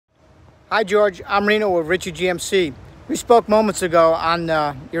Hi George, I'm Reno with Richie GMC. We spoke moments ago on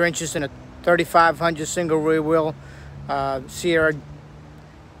your interest in a 3500 single rear wheel Sierra.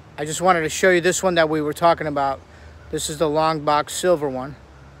 I just wanted to show you this one that we were talking about. This is the long box silver one.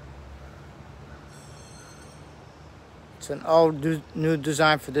 It's an all new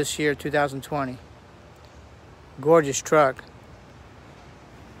design for this year, 2020. Gorgeous truck.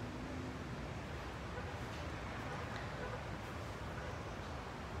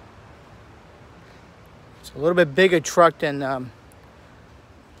 It's a little bit bigger truck than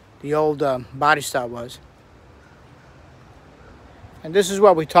the old body style was. And this is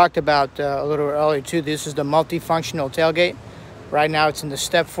what we talked about a little earlier too. This is the multifunctional tailgate. Right now it's in the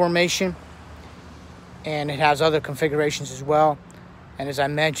step formation, and it has other configurations as well. And as I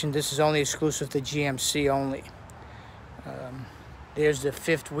mentioned, this is only exclusive to GMC only. There's the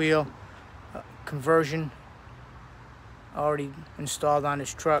fifth wheel conversion already installed on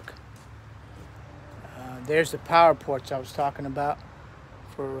this truck. There's the power ports I was talking about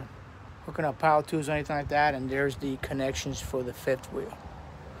for hooking up power tools or anything like that, and there's the connections for the fifth wheel.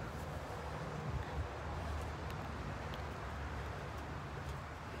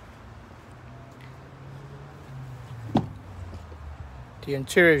 The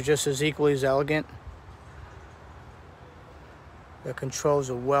interior is just as equally as elegant. The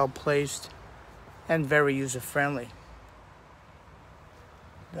controls are well placed and very user-friendly.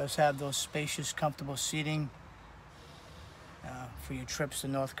 It does have those spacious, comfortable seating for your trips to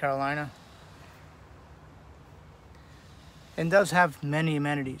North Carolina. And does have many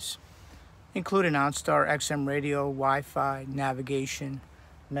amenities, including OnStar, XM radio, Wi-Fi, navigation,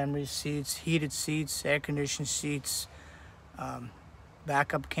 memory seats, heated seats, air-conditioned seats,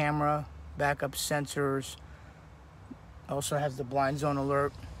 backup camera, backup sensors. Also has the blind zone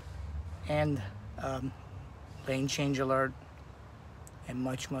alert and lane change alert, and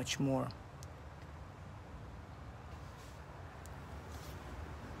much, much more.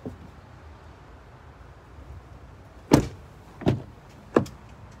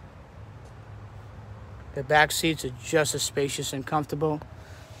 The back seats are just as spacious and comfortable,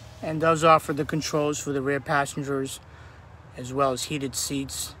 and does offer the controls for the rear passengers, as well as heated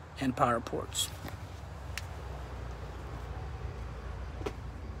seats and power ports.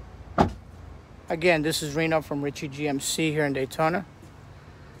 Again, this is Reno from Richie GMC here in Daytona.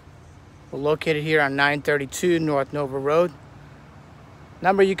 We're located here on 932 North Nova Road.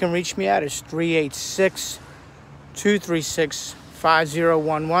 Number you can reach me at is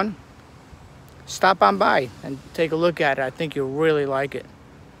 386-236-5011. Stop on by and take a look at it. I think you'll really like it.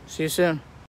 See you soon.